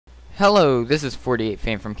Hello, this is 48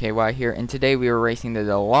 Fan from KY here, and today we are racing the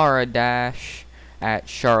Dallara Dash at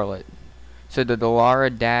Charlotte. So the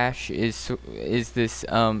Dallara Dash is this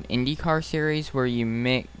INDYCAR series where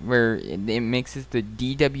it mixes the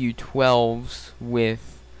DW12s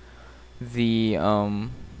with the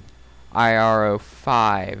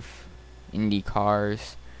IR05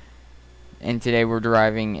 INDYCARs, and today we're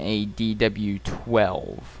driving a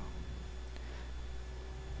DW12.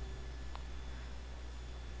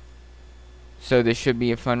 So this should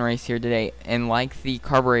be a fun race here today, and like the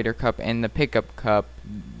Carburetor Cup and the Pickup Cup,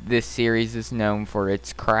 this series is known for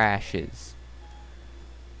its crashes.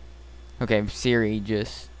 Okay, Siri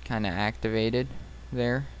just kind of activated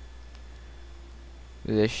there.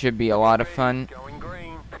 This should be a lot of fun.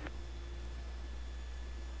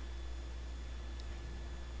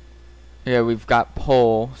 Yeah, we've got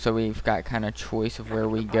pole, so we've got kind of choice of where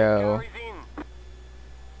we go.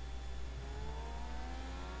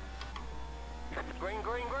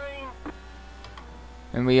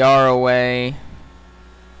 And we are away.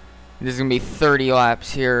 This is gonna be 30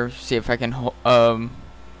 laps here. See if I can hold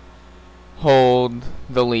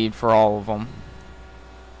the lead for all of them.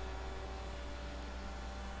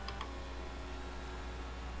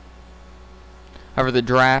 However, the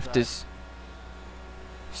draft is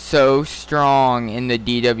so strong in the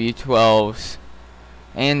DW12s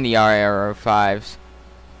and the IR05s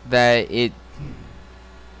that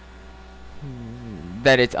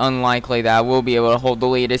it's unlikely that we'll be able to hold the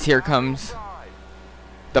lead, as here comes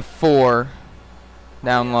the 4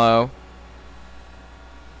 down low.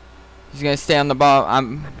 He's going to stay on the ball.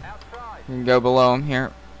 I'm going to go below him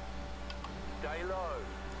here.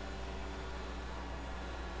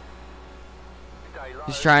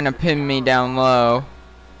 He's trying to pin me down low.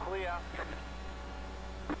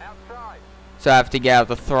 So I have to get out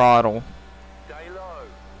the throttle.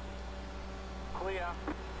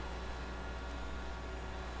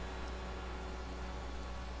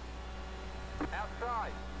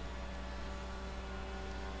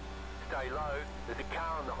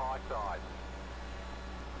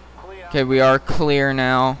 Okay, we are clear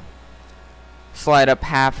now. Slide up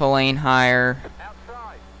half a lane higher.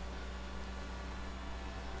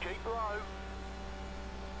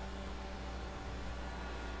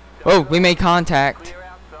 Oh, we made contact.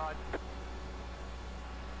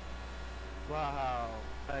 Wow,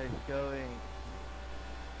 nice going.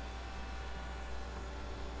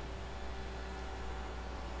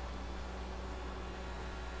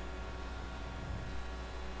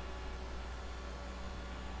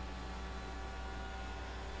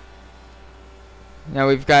 Now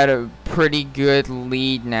we've got a pretty good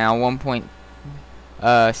lead now,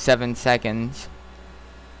 1.7 seconds.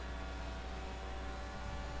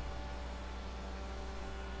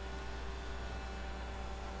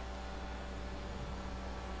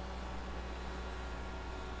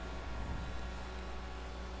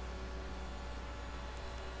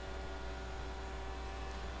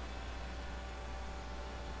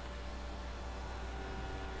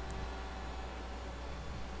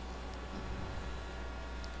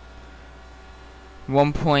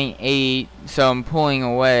 .8, so I'm pulling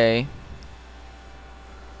away.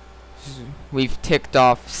 We've ticked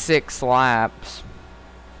off 6 laps.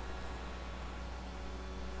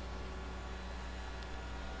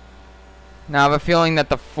 Now I have a feeling that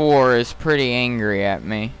the 4 is pretty angry at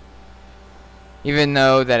me, even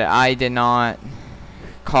though that I did not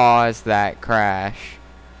cause that crash.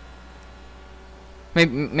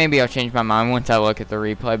 Maybe I'll change my mind once I look at the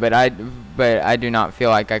replay, but I do not feel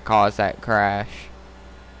like I caused that crash.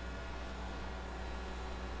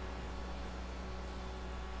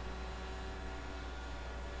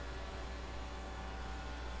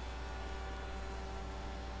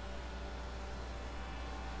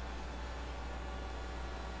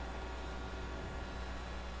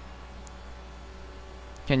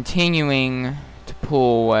 Continuing to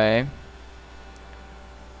pull away.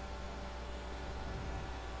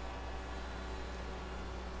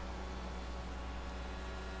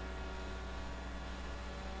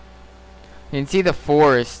 You can see the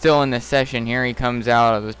 4 is still in the session. Here he comes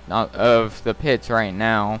out of the pits right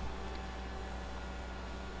now.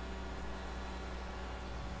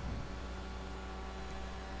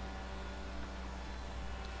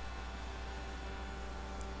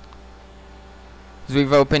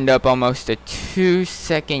 We've opened up almost a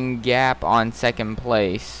 2-second gap on second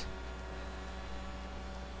place.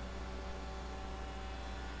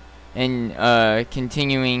 And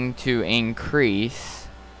continuing to increase.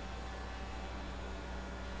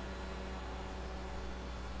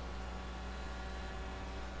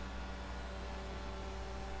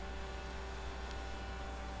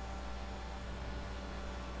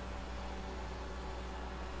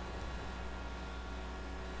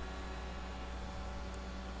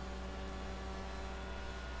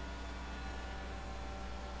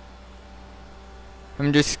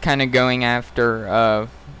 I'm just kind of going after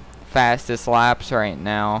fastest laps right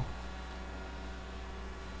now.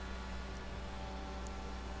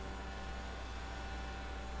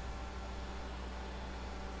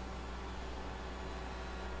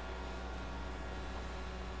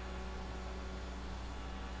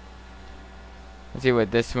 Let's see what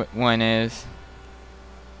this one is.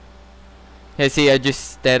 Yeah, see, I just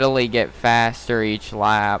steadily get faster each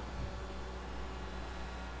lap.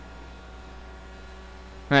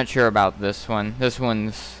 I'm not sure about this one. This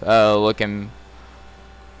one's looking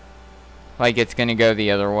like it's gonna go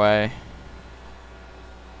the other way.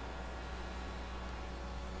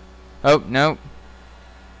 Oh, nope.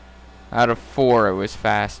 Out of 4, it was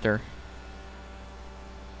faster.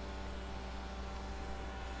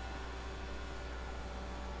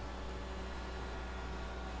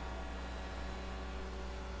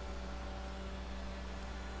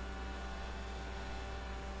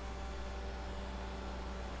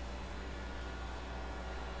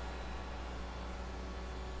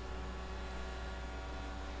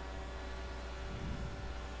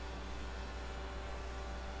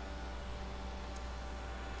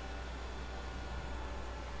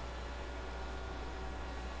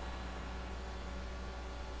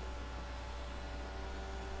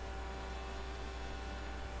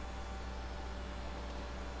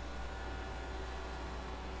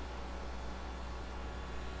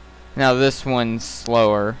 Now this one's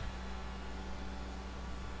slower.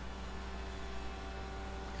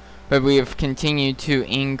 But we have continued to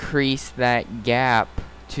increase that gap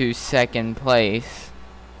to second place.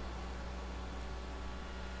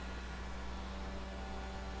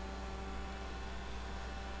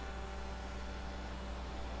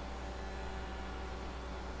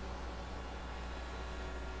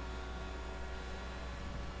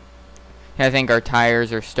 I think our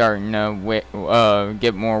tires are starting to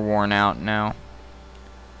get more worn out now.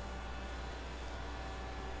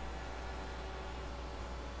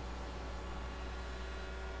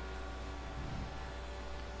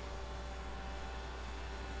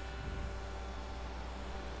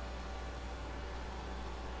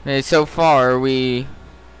 So far, we've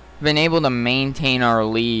been able to maintain our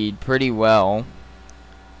lead pretty well.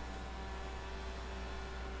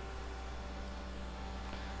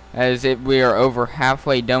 We are over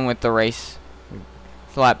halfway done with the race.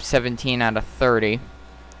 Lap 17 out of 30.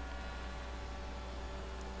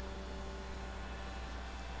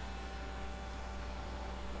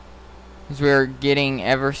 As we are getting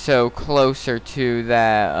ever so closer to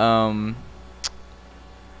that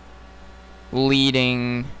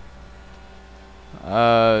leading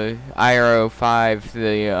IR05,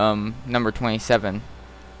 the number 27.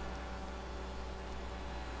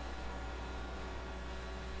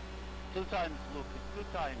 Two times, Lucas, 2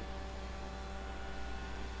 times.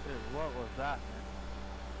 Dude, what was that, man?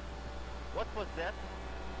 What was that?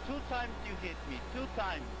 2 times you hit me, 2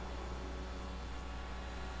 times.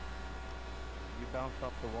 You bounced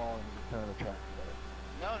off the wall and you turned the track.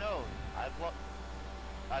 No, I've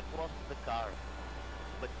lost the car.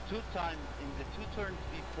 But 2 times in the 2 turns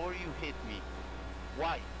before you hit me.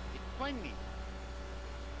 Why? Explain me.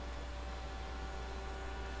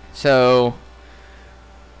 So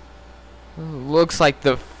looks like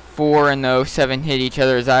the 4 and the 07 hit each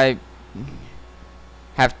other as I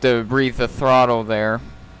have to breathe the throttle there,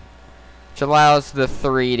 which allows the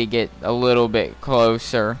 3 to get a little bit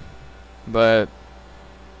closer, but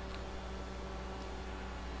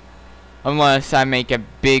unless I make a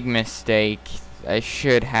big mistake, I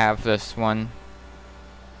should have this one.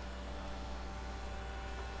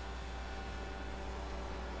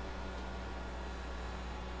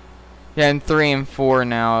 Yeah, in 3 and 4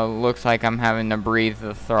 now, it looks like I'm having to breathe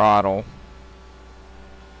the throttle.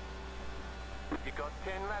 You got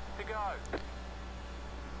 10 laps to go.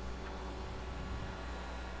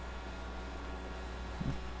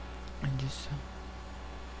 And just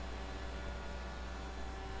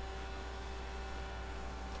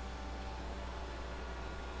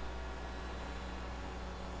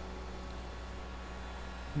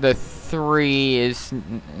the 3 is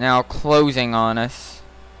now closing on us.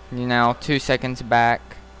 You're now 2 seconds back.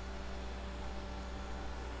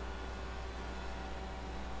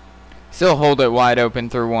 Still hold it wide open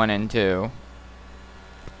through 1 and 2.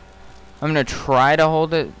 I'm gonna try to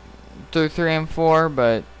hold it through 3 and 4,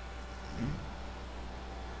 but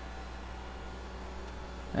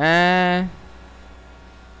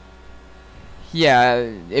yeah,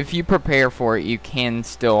 if you prepare for it, you can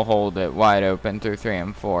still hold it wide open through 3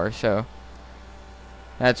 and 4. So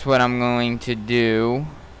that's what I'm going to do.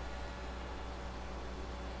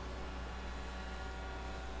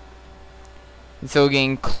 It's still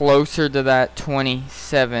getting closer to that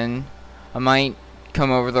 27. I might come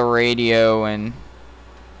over the radio and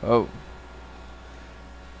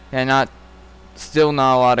yeah, still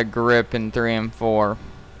not a lot of grip in 3 and 4.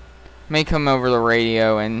 May come over the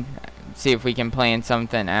radio and see if we can plan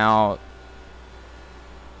something out.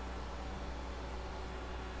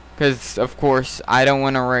 Because, of course, I don't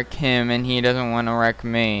want to wreck him and he doesn't want to wreck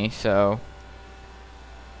me, so.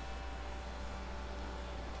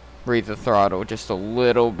 Breathe the throttle just a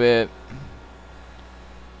little bit.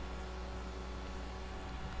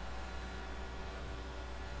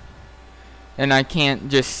 And I can't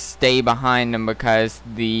just stay behind him because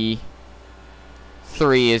the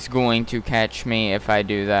 3 is going to catch me if I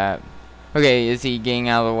do that. Okay, is he getting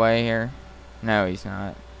out of the way here? No, he's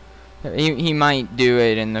not. He might do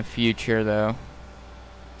it in the future, though.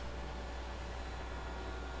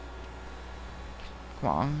 Come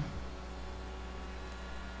on.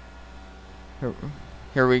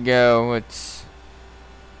 Here we go. It's.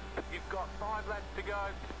 You've got 5 laps to go.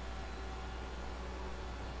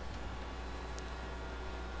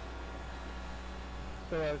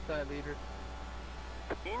 Go outside, leader.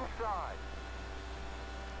 Inside.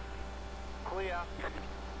 Clear.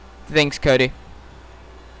 Thanks, Cody.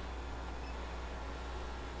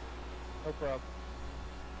 No problem.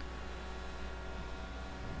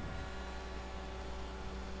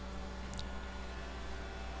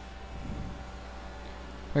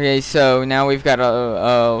 Okay, so now we've got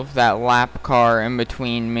that lap car in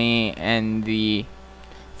between me and the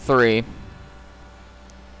 3.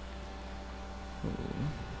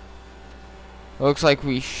 Looks like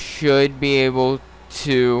we should be able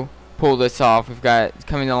to pull this off. We've got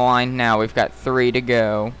coming to the line now. We've got 3 to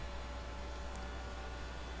go.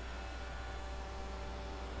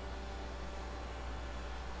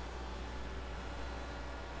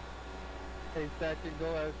 Hey, second, go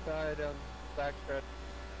outside on backstretch.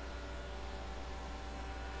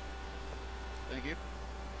 Thank you.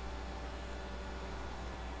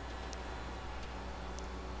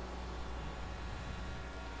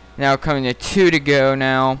 Now coming to 2 to go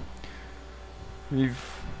now. We've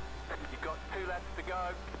You've got 2 laps to go.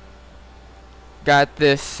 got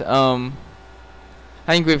this, I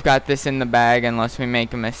think we've got this in the bag unless we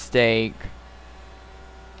make a mistake.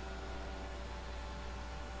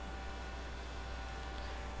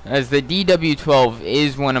 As the DW12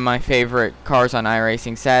 is one of my favorite cars on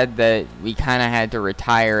iRacing. Sad that we kind of had to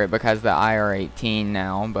retire it because of the IR18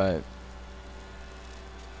 now, but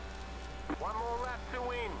 1 more lap to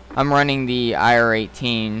win. I'm running the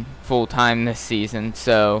IR18 full time this season,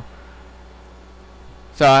 so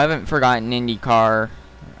I haven't forgotten IndyCar.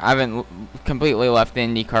 I haven't completely left the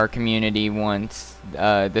IndyCar community once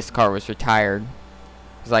this car was retired.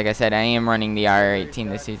 Because like I said, I am running the IR18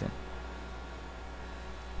 this season.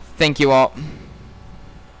 Thank you all.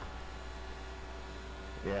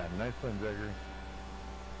 Yeah, nice one, Gregory.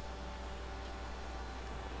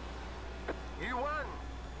 You won.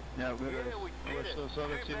 Yeah, we Yeah, we did it. those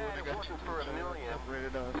other Too two bad would have it got wasn't you for a million.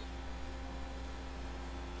 separated us.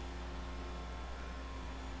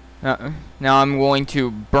 Now I'm going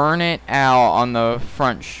to burn it out on the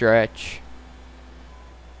front stretch.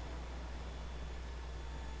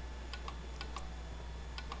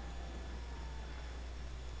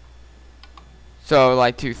 So I'd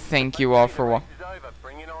like to thank you all for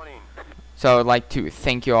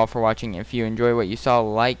watching. If you enjoy what you saw,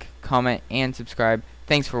 like, comment, and subscribe.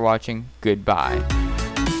 Thanks for watching. Goodbye.